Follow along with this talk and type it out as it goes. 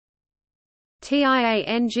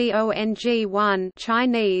Tiangong-1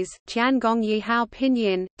 Chinese, Tiangong-Yihao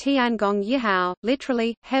Pinyin, Tiangong-Yihao,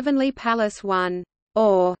 literally, Heavenly Palace 1,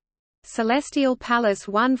 or Celestial Palace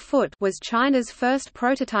 1 foot, was China's first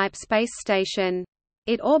prototype space station.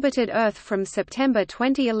 It orbited Earth from September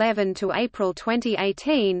 2011 to April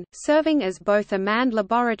 2018, serving as both a manned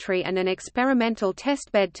laboratory and an experimental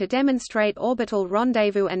testbed to demonstrate orbital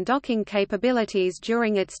rendezvous and docking capabilities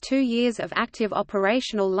during its 2 years of active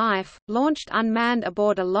operational life. Launched unmanned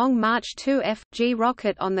aboard a Long March 2F-G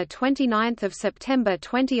rocket on 29 September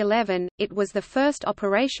 2011, it was the first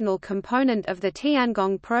operational component of the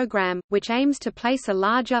Tiangong program, which aims to place a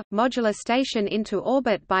larger, modular station into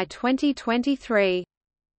orbit by 2023.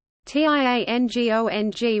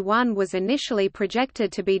 Tiangong-1 was initially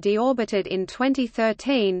projected to be deorbited in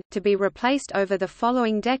 2013, to be replaced over the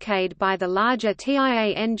following decade by the larger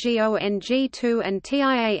Tiangong-2 and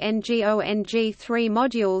Tiangong-3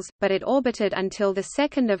 modules, but it orbited until 2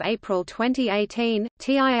 April 2018.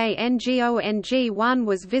 Tiangong-1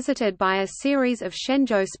 was visited by a series of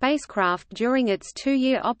Shenzhou spacecraft during its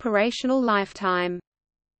 2-year operational lifetime.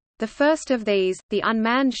 The first of these, the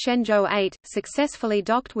unmanned Shenzhou 8, successfully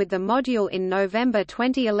docked with the module in November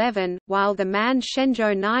 2011, while the manned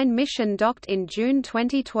Shenzhou 9 mission docked in June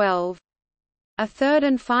 2012. A third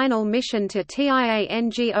and final mission to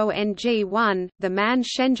Tiangong-1, the manned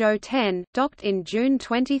Shenzhou 10, docked in June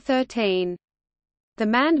 2013. The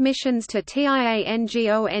manned missions to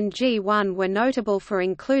Tiangong-1 were notable for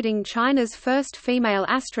including China's first female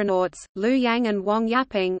astronauts, Liu Yang and Wang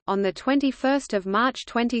Yaping. On 21 March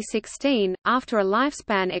 2016, after a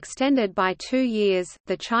lifespan extended by 2 years,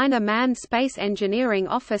 the China Manned Space Engineering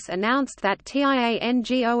Office announced that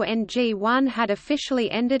Tiangong-1 had officially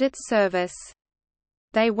ended its service.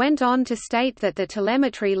 They went on to state that the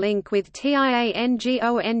telemetry link with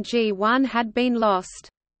Tiangong-1 had been lost.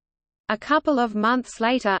 A couple of months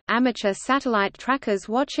later, amateur satellite trackers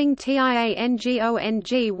watching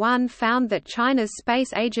Tiangong-1 found that China's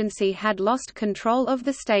space agency had lost control of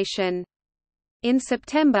the station. In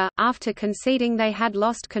September, after conceding they had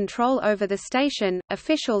lost control over the station,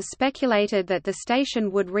 officials speculated that the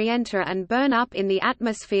station would re-enter and burn up in the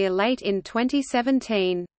atmosphere late in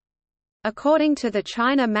 2017. According to the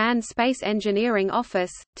China Manned Space Engineering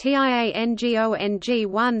Office,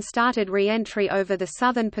 Tiangong-1 started re-entry over the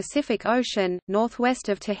southern Pacific Ocean, northwest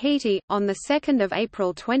of Tahiti, on 2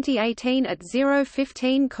 April 2018 at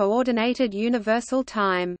 0:15 Coordinated Universal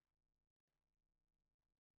Time.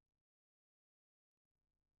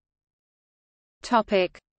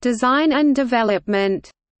 Design and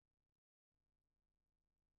development.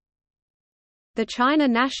 The China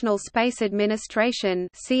National Space Administration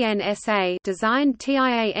 (CNSA) designed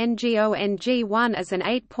Tiangong-1 as an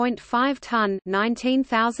 8.5-ton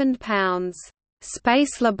 (19,000 pounds)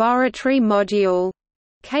 space laboratory module,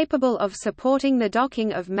 capable of supporting the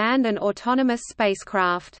docking of manned and autonomous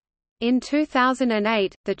spacecraft. In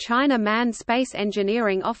 2008, the China Manned Space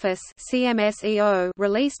Engineering Office (CMSEO)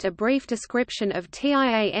 released a brief description of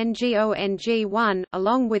Tiangong-1,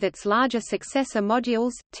 along with its larger successor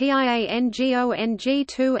modules,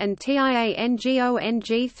 Tiangong-2 and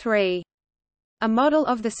Tiangong-3. A model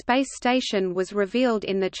of the space station was revealed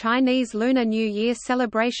in the Chinese Lunar New Year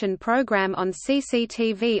celebration program on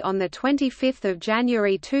CCTV on 25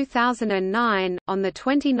 January 2009. On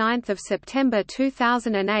 29 September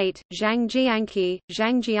 2008, Zhang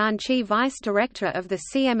Jianqi, Vice Director of the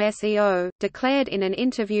CMSEO, declared in an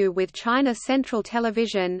interview with China Central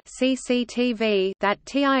Television (CCTV) that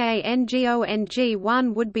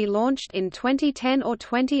Tiangong-1 would be launched in 2010 or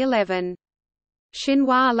 2011.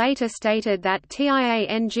 Xinhua later stated that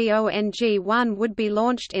Tiangong-1 would be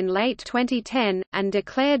launched in late 2010, and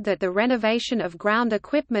declared that the renovation of ground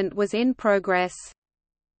equipment was in progress.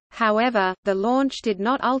 However, the launch did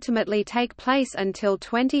not ultimately take place until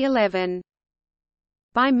 2011.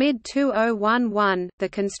 By mid-2011, the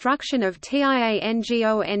construction of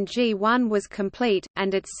Tiangong-1 was complete,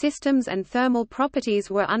 and its systems and thermal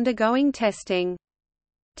properties were undergoing testing.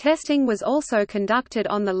 Testing was also conducted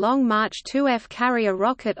on the Long March 2F carrier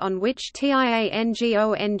rocket on which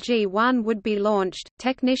Tiangong-1 would be launched.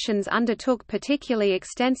 Technicians undertook particularly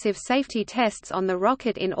extensive safety tests on the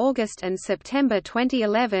rocket in August and September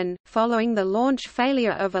 2011, following the launch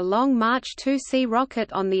failure of a Long March 2C rocket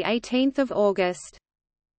on 18 August.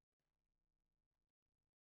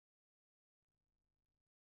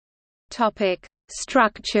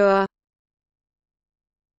 Structure.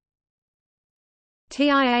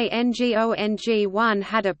 Tiangong-1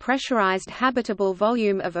 had a pressurized habitable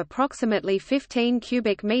volume of approximately 15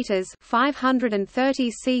 cubic meters (530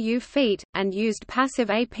 cu feet) and used passive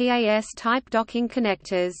APAS-type docking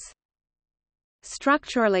connectors.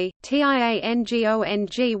 Structurally,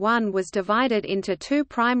 Tiangong-1 was divided into two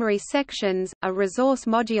primary sections, a resource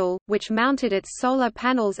module, which mounted its solar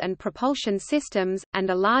panels and propulsion systems, and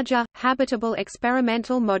a larger, habitable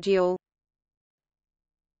experimental module.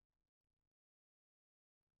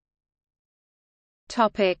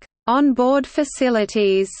 Onboard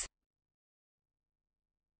facilities.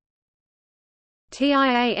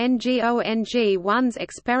 Tiangong-1's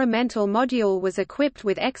experimental module was equipped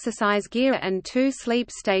with exercise gear and 2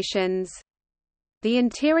 sleep stations. The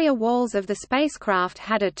interior walls of the spacecraft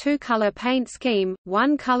had a 2-color paint scheme,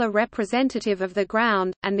 one color representative of the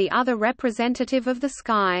ground, and the other representative of the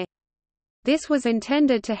sky. This was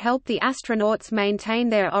intended to help the astronauts maintain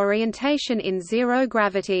their orientation in zero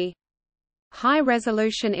gravity.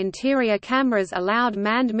 High-resolution interior cameras allowed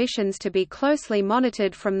manned missions to be closely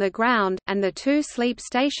monitored from the ground, and the 2 sleep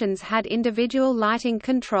stations had individual lighting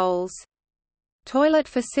controls. Toilet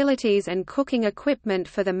facilities and cooking equipment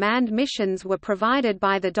for the manned missions were provided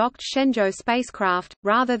by the docked Shenzhou spacecraft,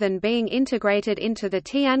 rather than being integrated into the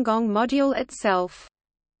Tiangong module itself.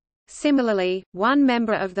 Similarly, one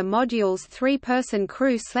member of the module's 3-person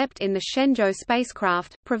crew slept in the Shenzhou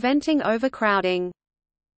spacecraft, preventing overcrowding.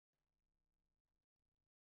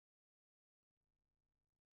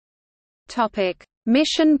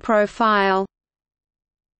 Mission profile.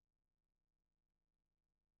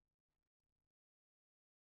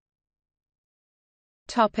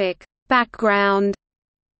 Background.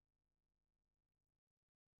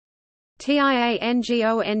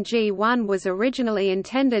 Tiangong-1 was originally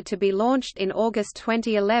intended to be launched in August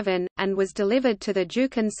 2011, and was delivered to the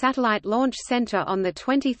Jiuquan Satellite Launch Center on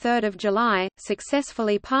 23 July,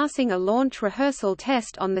 successfully passing a launch rehearsal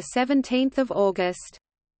test on 17 August.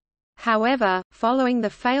 However, following the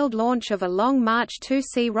failed launch of a Long March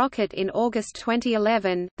 2C rocket in August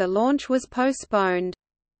 2011, the launch was postponed.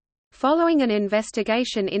 Following an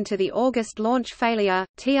investigation into the August launch failure,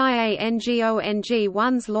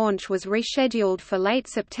 Tiangong-1's launch was rescheduled for late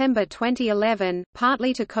September 2011,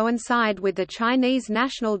 partly to coincide with the Chinese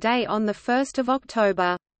National Day on 1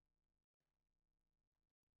 October.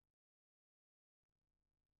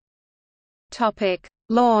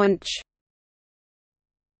 Launch.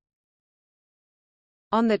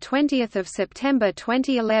 On 20 September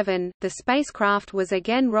 2011, the spacecraft was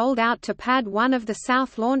again rolled out to Pad 1 of the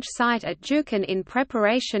South Launch Site at Jiuquan in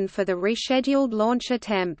preparation for the rescheduled launch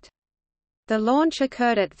attempt. The launch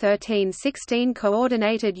occurred at 13:16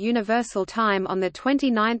 Coordinated Universal Time on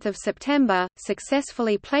 29 September,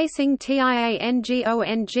 successfully placing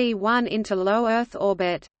Tiangong-1 into low Earth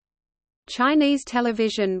orbit. Chinese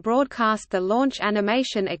television broadcast the launch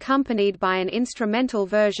animation accompanied by an instrumental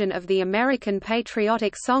version of the American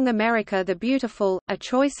patriotic song America the Beautiful, a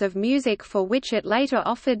choice of music for which it later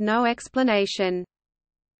offered no explanation.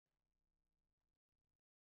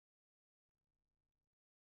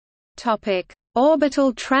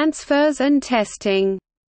 Orbital transfers and testing.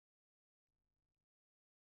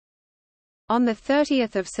 On 30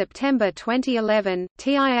 September 2011,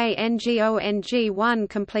 Tiangong-1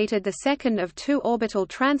 completed the second of 2 orbital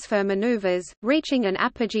transfer maneuvers, reaching an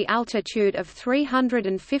apogee altitude of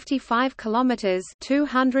 355 km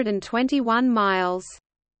 (221 miles).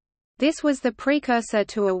 This was the precursor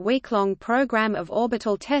to a week-long program of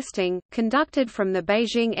orbital testing, conducted from the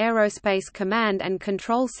Beijing Aerospace Command and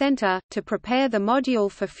Control Center, to prepare the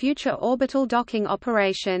module for future orbital docking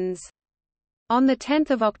operations. On 10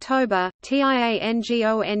 October,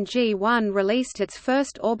 Tiangong-1 released its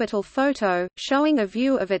first orbital photo, showing a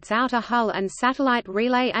view of its outer hull and satellite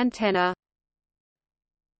relay antenna.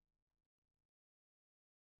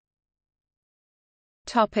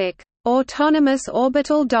 Autonomous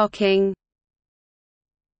orbital docking.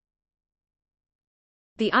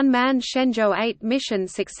 The unmanned Shenzhou 8 mission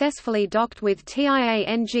successfully docked with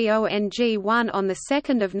Tiangong-1 on 2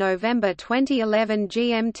 November 2011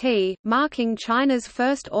 GMT, marking China's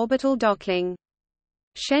first orbital docking.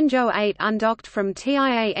 Shenzhou 8 undocked from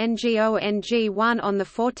Tiangong-1 on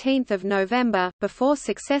 14 November, before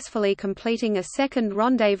successfully completing a second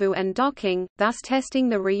rendezvous and docking, thus testing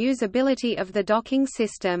the reusability of the docking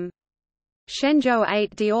system. Shenzhou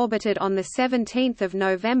 8 deorbited on 17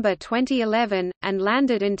 November 2011, and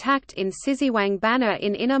landed intact in Szczytwang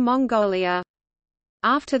in Inner Mongolia.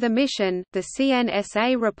 After the mission, the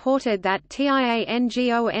CNSA reported that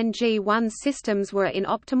Tiangong-1's systems were in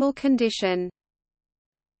optimal condition.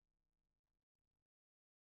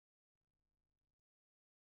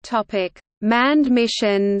 Manned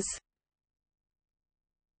missions.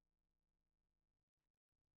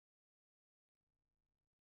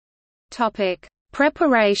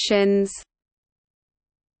 Preparations.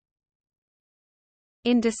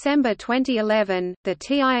 In December 2011, the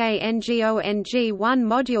Tiangong-1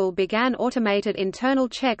 module began automated internal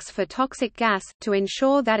checks for toxic gas, to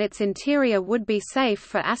ensure that its interior would be safe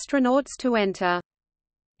for astronauts to enter.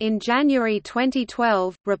 In January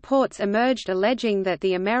 2012, reports emerged alleging that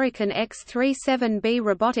the American X-37B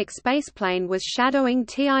robotic spaceplane was shadowing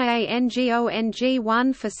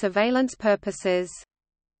Tiangong-1 for surveillance purposes.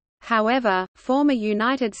 However, former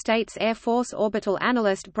United States Air Force orbital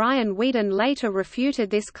analyst Brian Whedon later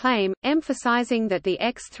refuted this claim, emphasizing that the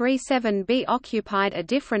X-37B occupied a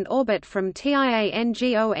different orbit from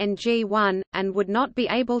Tiangong-1, and would not be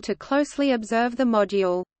able to closely observe the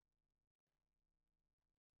module.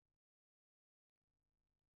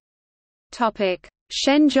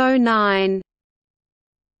 Shenzhou 9.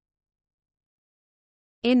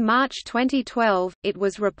 In March 2012, it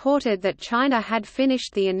was reported that China had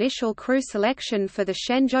finished the initial crew selection for the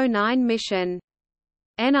Shenzhou 9 mission.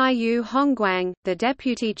 Niu Hongguang, the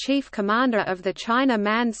deputy chief commander of the China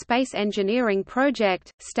Manned Space Engineering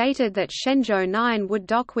Project, stated that Shenzhou 9 would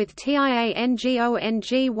dock with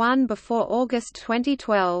Tiangong-1 before August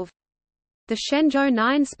 2012. The Shenzhou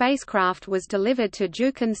 9 spacecraft was delivered to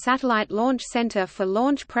Jiuquan Satellite Launch Center for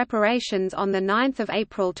launch preparations on 9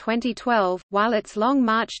 April 2012, while its Long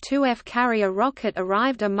March 2F carrier rocket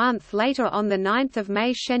arrived a month later on 9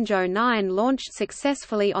 May. Shenzhou 9 launched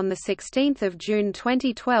successfully on 16 June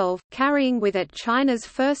 2012, carrying with it China's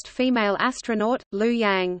first female astronaut, Liu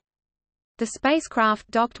Yang. The spacecraft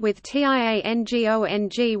docked with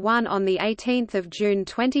Tiangong-1 on 18 June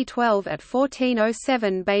 2012 at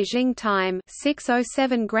 14:07 Beijing time,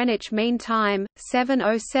 6:07 Greenwich Mean Time,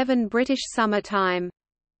 7:07 British Summer Time.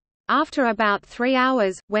 After about 3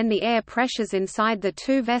 hours, when the air pressures inside the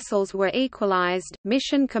two vessels were equalized,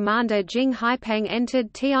 mission commander Jing Haipeng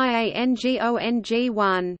entered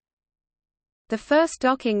Tiangong-1. The first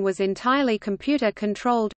docking was entirely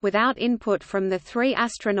computer-controlled, without input from the three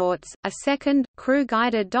astronauts. A second,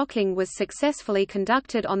 crew-guided docking was successfully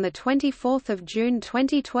conducted on 24 June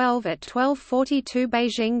 2012 at 12:42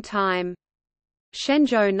 Beijing time.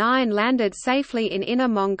 Shenzhou 9 landed safely in Inner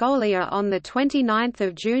Mongolia on 29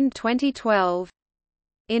 June 2012.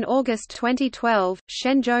 In August 2012,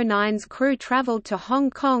 Shenzhou 9's crew traveled to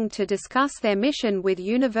Hong Kong to discuss their mission with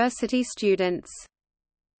university students.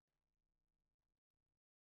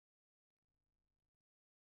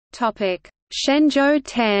 Shenzhou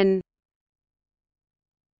 10.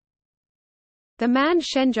 The manned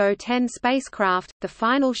Shenzhou 10 spacecraft, the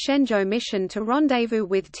final Shenzhou mission to rendezvous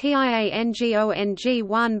with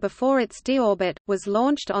Tiangong-1 before its deorbit, was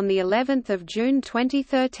launched on the 11th of June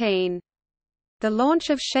 2013. The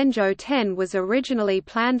launch of Shenzhou 10 was originally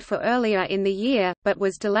planned for earlier in the year, but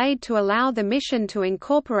was delayed to allow the mission to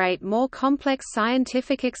incorporate more complex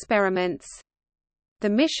scientific experiments. The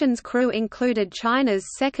mission's crew included China's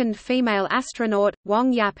second female astronaut,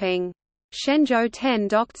 Wang Yaping. Shenzhou 10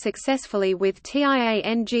 docked successfully with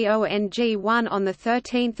Tiangong-1 on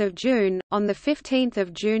 13 June. On 15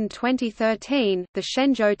 June 2013, the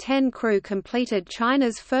Shenzhou 10 crew completed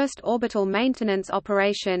China's first orbital maintenance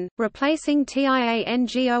operation, replacing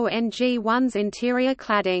Tiangong-1's interior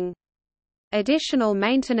cladding. Additional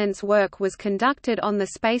maintenance work was conducted on the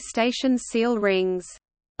space station's seal rings.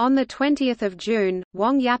 On 20 June,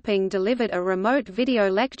 Wang Yaping delivered a remote video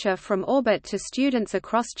lecture from orbit to students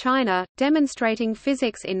across China, demonstrating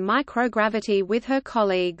physics in microgravity with her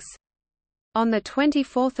colleagues. On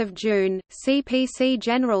 24 June, CPC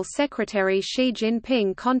General Secretary Xi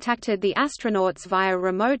Jinping contacted the astronauts via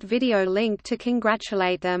remote video link to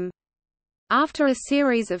congratulate them. After a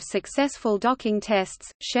series of successful docking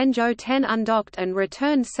tests, Shenzhou 10 undocked and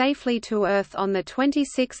returned safely to Earth on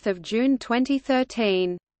 26 June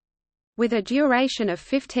 2013. With a duration of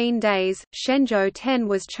 15 days, Shenzhou 10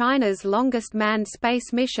 was China's longest manned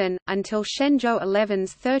space mission, until Shenzhou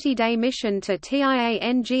 11's 30-day mission to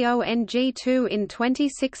Tiangong-2 in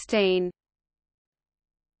 2016.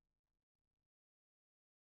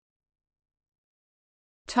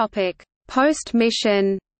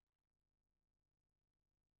 Post-mission.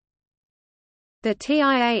 The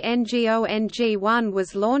Tiangong-1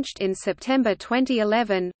 was launched in September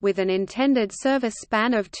 2011, with an intended service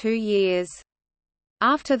span of 2 years.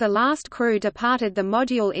 After the last crew departed the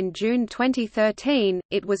module in June 2013,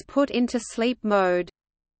 it was put into sleep mode.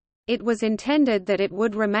 It was intended that it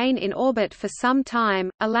would remain in orbit for some time,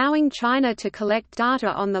 allowing China to collect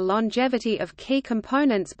data on the longevity of key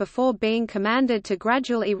components before being commanded to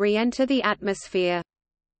gradually re-enter the atmosphere.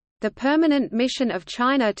 The permanent mission of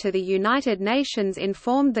China to the United Nations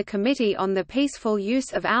informed the Committee on the Peaceful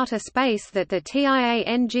Use of Outer Space that the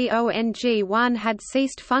Tiangong-1 had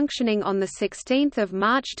ceased functioning on 16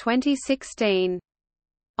 March 2016.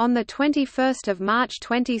 On 21 March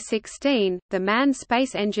 2016, the Manned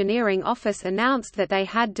Space Engineering Office announced that they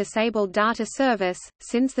had disabled data service,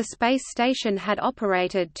 since the space station had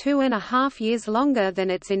operated 2.5 years longer than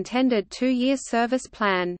its intended 2-year service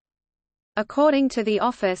plan. According to the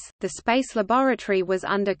office, the space laboratory was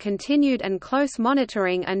under continued and close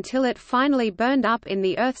monitoring until it finally burned up in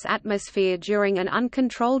the Earth's atmosphere during an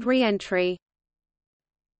uncontrolled re-entry.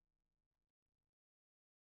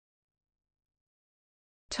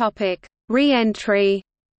 Re-entry.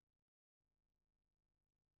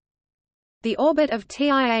 The orbit of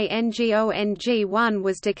Tiangong-1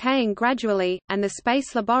 was decaying gradually, and the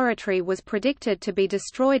space laboratory was predicted to be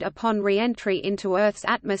destroyed upon re-entry into Earth's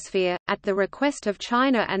atmosphere. At the request of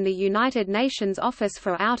China and the United Nations Office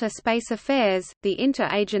for Outer Space Affairs, the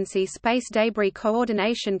Interagency Space Debris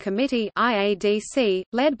Coordination Committee (IADC),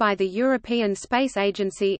 led by the European Space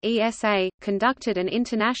Agency (ESA), conducted an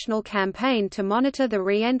international campaign to monitor the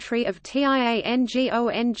re-entry of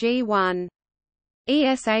Tiangong-1.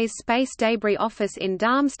 ESA's Space Debris Office in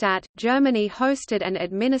Darmstadt, Germany hosted and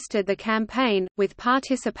administered the campaign, with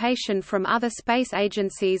participation from other space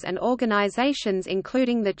agencies and organizations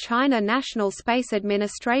including the China National Space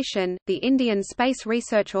Administration, the Indian Space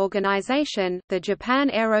Research Organization, the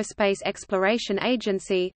Japan Aerospace Exploration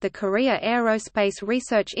Agency, the Korea Aerospace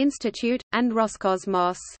Research Institute, and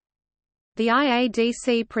Roscosmos. The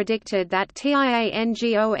IADC predicted that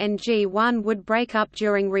Tiangong-1 would break up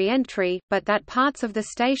during re-entry, but that parts of the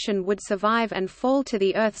station would survive and fall to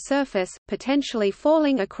the Earth's surface, potentially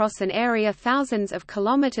falling across an area thousands of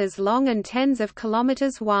kilometers long and tens of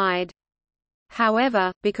kilometers wide.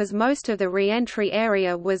 However, because most of the re-entry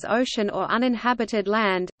area was ocean or uninhabited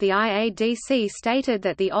land, the IADC stated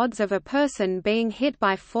that the odds of a person being hit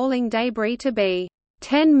by falling debris to be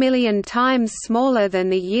 10 million times smaller than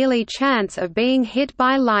the yearly chance of being hit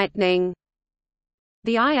by lightning.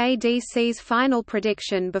 The IADC's final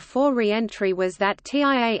prediction before re-entry was that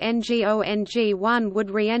Tiangong-1 would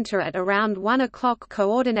re-enter at around 1 o'clock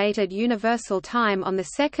Coordinated Universal Time on 2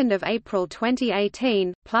 April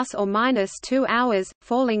 2018, plus or minus 2 hours,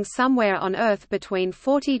 falling somewhere on Earth between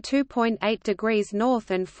 42.8 degrees north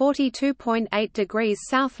and 42.8 degrees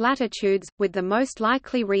south latitudes, with the most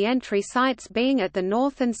likely re-entry sites being at the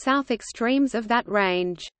north and south extremes of that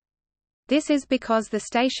range. This is because the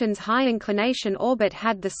station's high-inclination orbit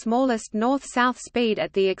had the smallest north-south speed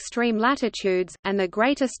at the extreme latitudes, and the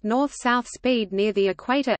greatest north-south speed near the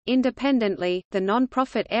equator. Independently, the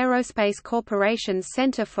non-profit Aerospace Corporation's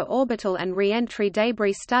Center for Orbital and Re-entry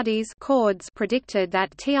Debris Studies predicted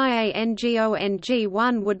that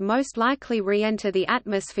Tiangong-1 would most likely re-enter the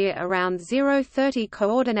atmosphere around 0:30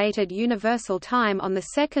 Coordinated Universal Time on 2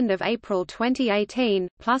 April 2018,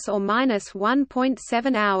 plus or minus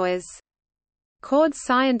 1.7 hours. CORDS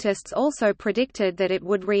scientists also predicted that it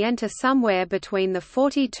would re-enter somewhere between the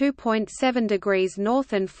 42.7 degrees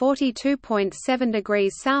north and 42.7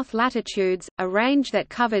 degrees south latitudes, a range that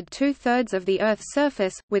covered 2/3 of the Earth's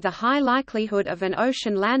surface, with a high likelihood of an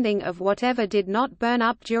ocean landing of whatever did not burn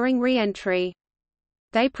up during re-entry.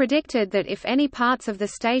 They predicted that if any parts of the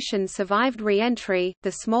station survived re-entry,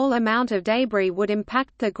 the small amount of debris would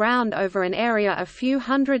impact the ground over an area a few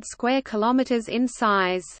hundred square kilometers in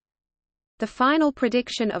size. The final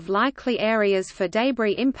prediction of likely areas for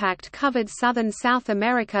debris impact covered southern South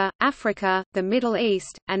America, Africa, the Middle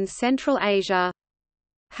East, and Central Asia.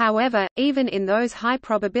 However, even in those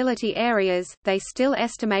high-probability areas, they still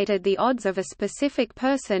estimated the odds of a specific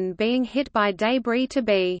person being hit by debris to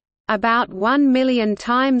be about 1 million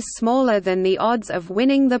times smaller than the odds of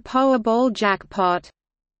winning the Powerball jackpot.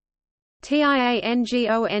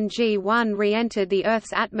 Tiangong-1 re-entered the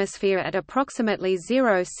Earth's atmosphere at approximately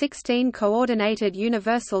 0:16 Coordinated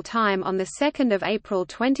Universal Time on 2 April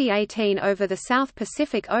 2018 over the South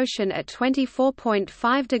Pacific Ocean at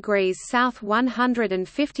 24.5 degrees south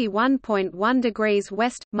 151.1 degrees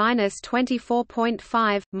west,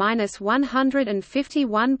 -24.5,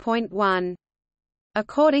 -151.1.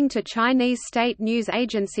 According to Chinese state news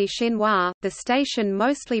agency Xinhua, the station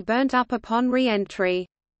mostly burnt up upon re-entry.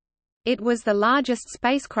 It was the largest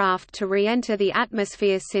spacecraft to re-enter the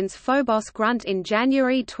atmosphere since Phobos Grunt in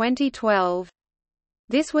January 2012.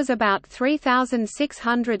 This was about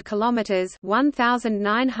 3,600 kilometers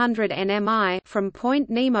 (1,900 nmi) from Point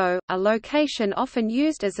Nemo, a location often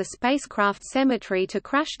used as a spacecraft cemetery to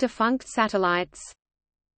crash defunct satellites.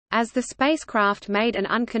 As the spacecraft made an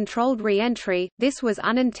uncontrolled re-entry, this was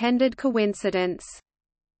unintended coincidence.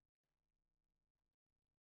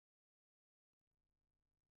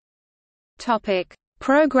 Topic: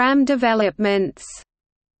 Program developments.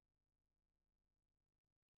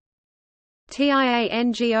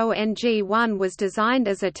 Tiangong-1 was designed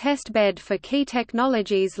as a test bed for key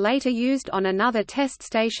technologies later used on another test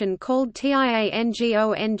station called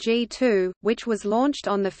Tiangong-2, which was launched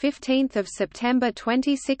on 15 September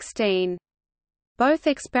 2016. Both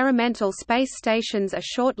experimental space stations are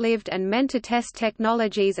short-lived and meant to test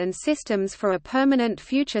technologies and systems for a permanent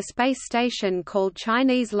future space station called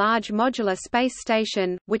Chinese Large Modular Space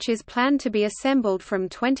Station, which is planned to be assembled from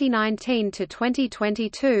 2019 to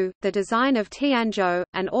 2022. The design of Tianzhou,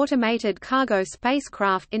 an automated cargo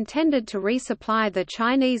spacecraft intended to resupply the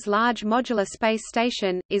Chinese Large Modular Space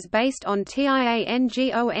Station, is based on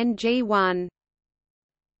Tiangong-1.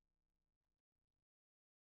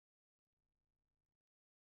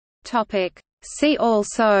 See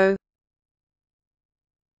also: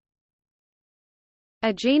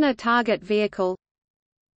 Agena target vehicle,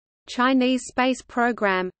 Chinese space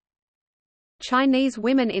program, Chinese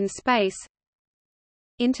women in space,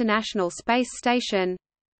 International Space Station,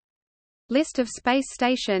 List of space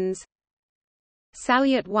stations,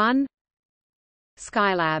 Salyut 1,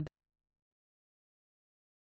 Skylab.